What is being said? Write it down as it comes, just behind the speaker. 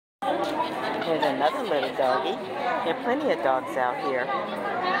There's another little doggy. There are plenty of dogs out here.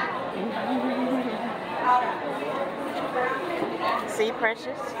 See,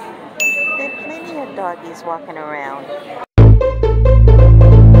 Precious? There are plenty of doggies walking around.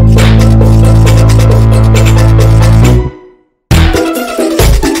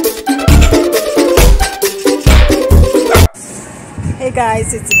 Hey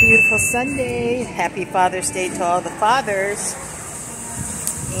guys, it's a beautiful Sunday. Happy Father's Day to all the fathers.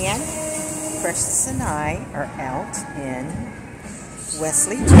 And Precious and I are out in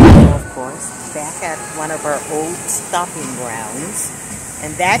Wesley Chapel, of course, back at one of our old stomping grounds.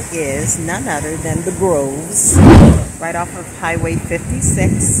 And that is none other than the Groves, right off of Highway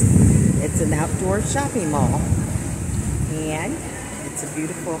 56. It's an outdoor shopping mall. And it's a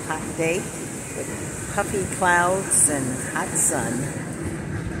beautiful hot day with puffy clouds and hot sun.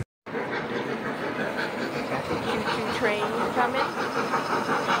 Got the choo-choo train coming.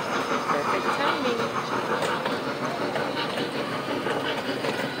 Perfect timing.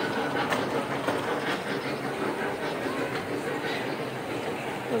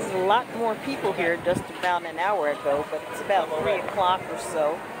 There's a lot more people here just about an hour ago, but it's about 3 o'clock or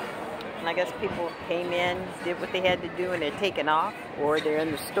so. And I guess people came in, did what they had to do, and they're taking off, or they're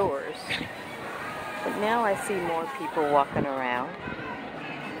in the stores. But now I see more people walking around.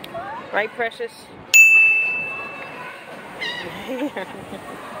 Right, Precious?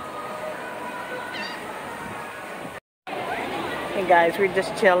 Hey guys, we're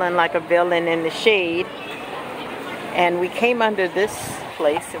just chilling like a villain in the shade. And we came under this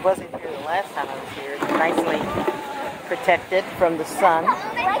place. It wasn't here the last time I was here. It's nicely protected from the sun.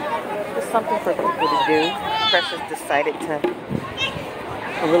 Just something for people to do. Precious decided to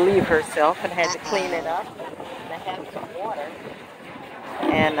relieve herself and had to clean it up. And I had some water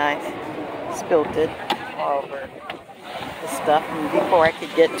and I spilled it all over the stuff, and before I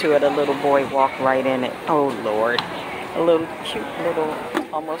could get to it, a little boy walked right in it. Oh Lord, a little cute little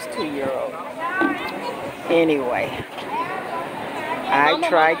almost 2-year-old. Anyway, I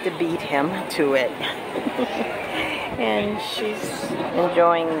tried to beat him to it. And she's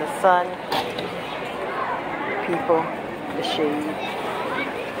enjoying the sun, people, the shade.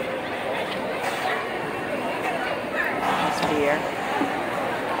 Here.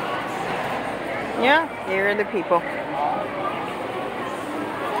 Yeah, here are the people.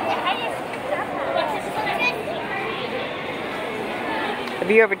 Have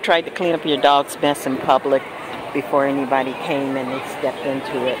you ever tried to clean up your dog's mess in public before anybody came and they stepped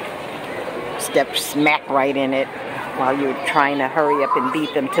into it? Stepped smack right in it while you were trying to hurry up and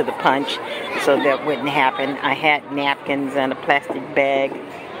beat them to the punch so that wouldn't happen. I had napkins and a plastic bag,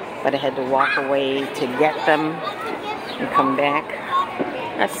 but I had to walk away to get them and come back.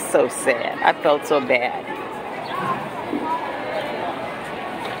 That's so sad. I felt so bad.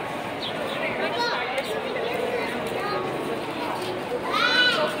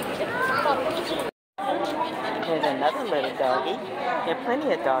 There's another little doggy. There are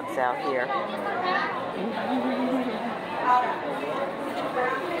plenty of dogs out here.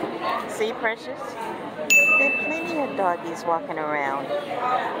 See, Precious? There are plenty of doggies walking around.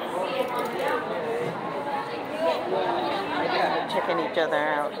 Checking each other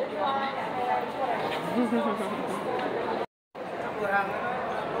out.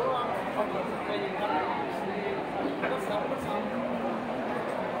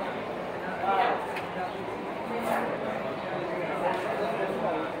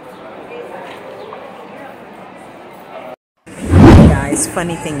 Guys,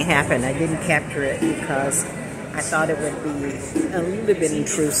 funny thing happened. I didn't capture it because I thought it would be a little bit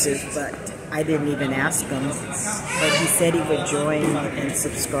intrusive, but I didn't even ask him. But he said he would join and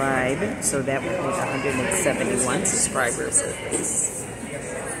subscribe, so that would make 171 subscribers at least.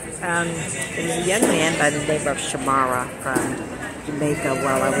 There was a young man by the name of Shamara from Jamaica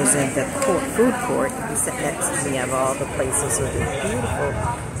while I was in the food court. He sat next to me of all the places with a beautiful,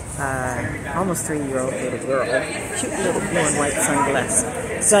 almost 3-year-old little girl, cute little blue and white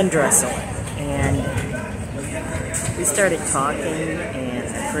sundress on. And we started talking, and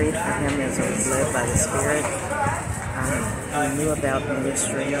I prayed for him as I was led by the Spirit. He knew about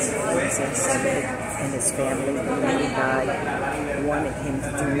ministry and Jesus and his family. He knew God wanted him to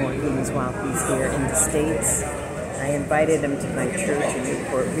do more things while he's here in the States. I invited him to my church in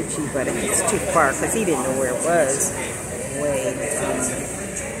Newport Richie, but it's too far because he didn't know where it was.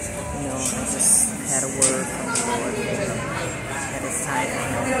 I just had a word from the Lord. That it's time for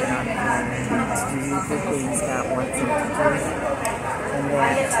him to get out there and to do good things God wants him to do. And that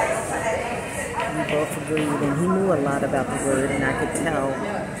we both agreed, and he knew a lot about the Word, and I could tell,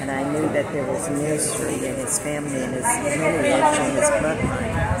 and I knew that there was ministry in his family and his lineage and his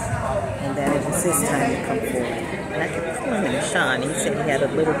bloodline. was his time to come forward. And I kept calling him Sean. He said he had a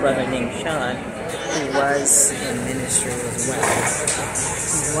little brother named Sean who was in ministry as well.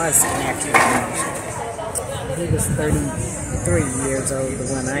 He was in active ministry. He was 33 years old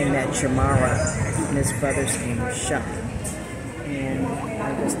when I met Shamara, and his brother's name was Sean. And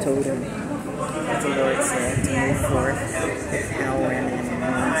I just told him, as the Lord said, to move forth with power and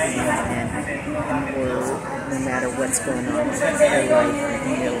anointing and word, no matter what's going on in their life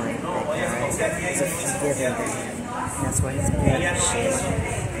and in your life, that God is a forgiving God. And that's why His blood is shed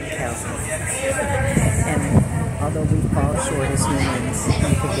in Calvary. And although we fall short as humans,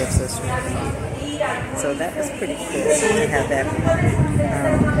 He forgives us repeatedly. So that was pretty cool to have that,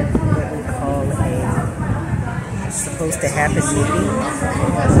 what we call a supposed to happen meeting.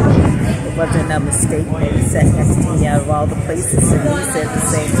 It wasn't a mistake that he sat next to me out of all the places, and he said the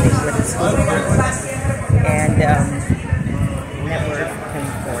same thing with his footprint. And that word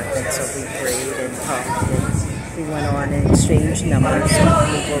came forth, and so we prayed and talked, and we went on and exchanged numbers, and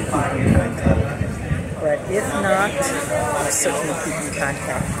we will keep in contact. But if not, we'll certainly keep in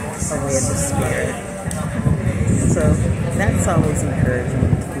contact away in the Spirit. So that's always encouraging,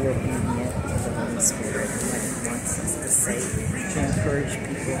 to be obedient to the Holy Spirit and what He wants us to say, to encourage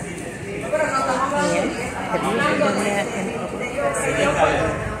people. And have you ever done that in public? Has anybody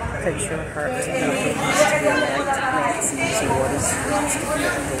touched your heart to know what it means to be a light to plant seeds and water seeds, to be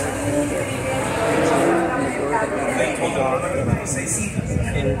authoritative, and the word of God to walk and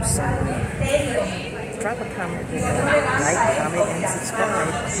encourage someone? Drop a comment, like, comment, and subscribe.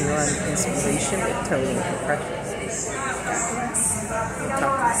 You're on Inspiration with Tony and Precious. We'll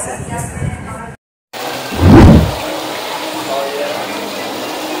talk to you soon.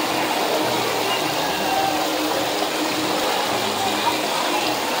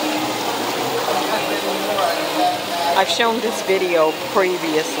 I've shown this video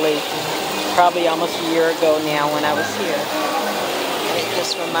previously, probably almost a year ago now when I was here. It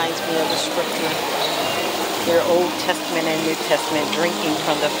just reminds me of the scripture. Their Old Testament and New Testament, drinking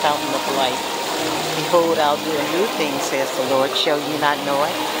from the fountain of life. Behold, I'll do a new thing, says the Lord. Shall you not know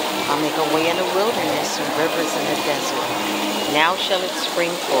it? I'll make a way in the wilderness and rivers in the desert. Now shall it spring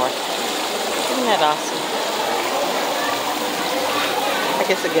forth. Isn't that awesome? I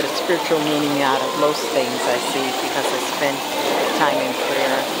guess I get a spiritual meaning out of most things I see because I spend time in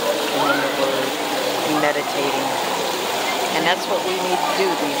prayer and in the Word and meditating. And that's what we need to do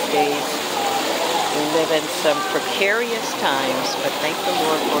these days. We live in some precarious times, but thank the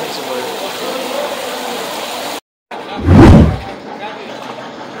Lord for His word.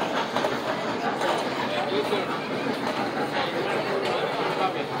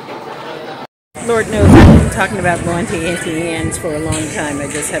 Lord knows I've been talking about going to Auntie Anne's for a long time. I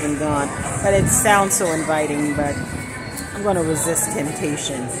just haven't gone. But it sounds so inviting, but I'm going to resist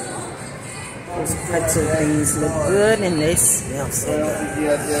temptation. Those pretzel things look good and they smell so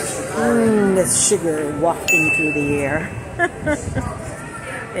good. There's sugar wafting through the air.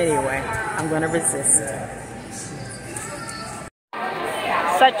 Anyway, I'm going to resist.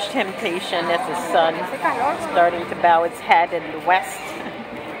 Such temptation as the sun starting to bow its head in the west.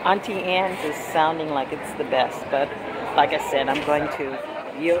 Auntie Anne's is sounding like it's the best, but like I said, I'm going to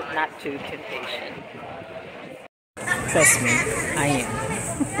yield not to temptation. Trust me, I am.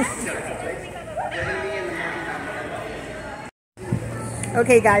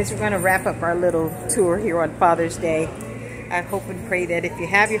 Okay guys, we're going to wrap up our little tour here on Father's Day. I hope and pray that if you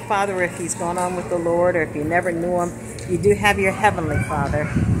have your father, or if he's gone on with the Lord, or if you never knew him, you do have your Heavenly Father,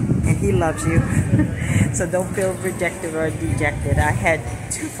 and He loves you. So don't feel rejected or dejected. I had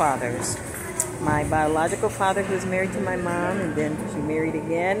two fathers. My biological father, who was married to my mom, and then she married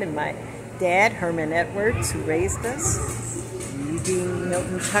again, and my dad, Herman Edwards, who raised us. Eugene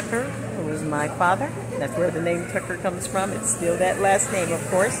Milton Tucker, who was my father. That's where the name Tucker comes from. It's still that last name, of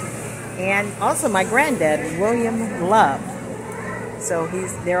course. And also my granddad, William Love. So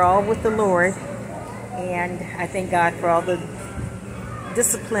they're all with the Lord. And I thank God for all the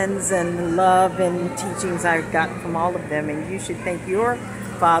disciplines and love and teachings I've gotten from all of them. And you should thank your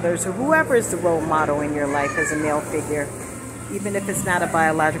fathers, or whoever is the role model in your life as a male figure. Even if it's not a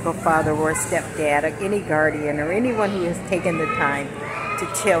biological father or a stepdad or any guardian or anyone who has taken the time to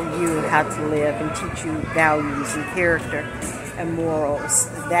tell you how to live and teach you values and character and morals.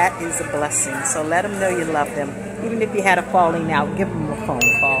 That is a blessing. So let them know you love them. Even if you had a falling out, give them a phone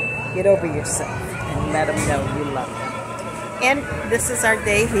call. Get over yourself and let them know you love them. And this is our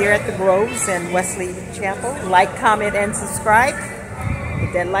day here at the Groves and Wesley Chapel. Like, comment, and subscribe.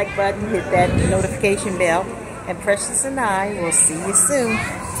 Hit that like button, hit that notification bell. And Precious and I will see you soon.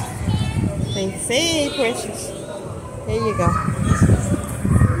 Say, Precious. There you go.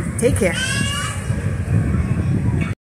 Take care.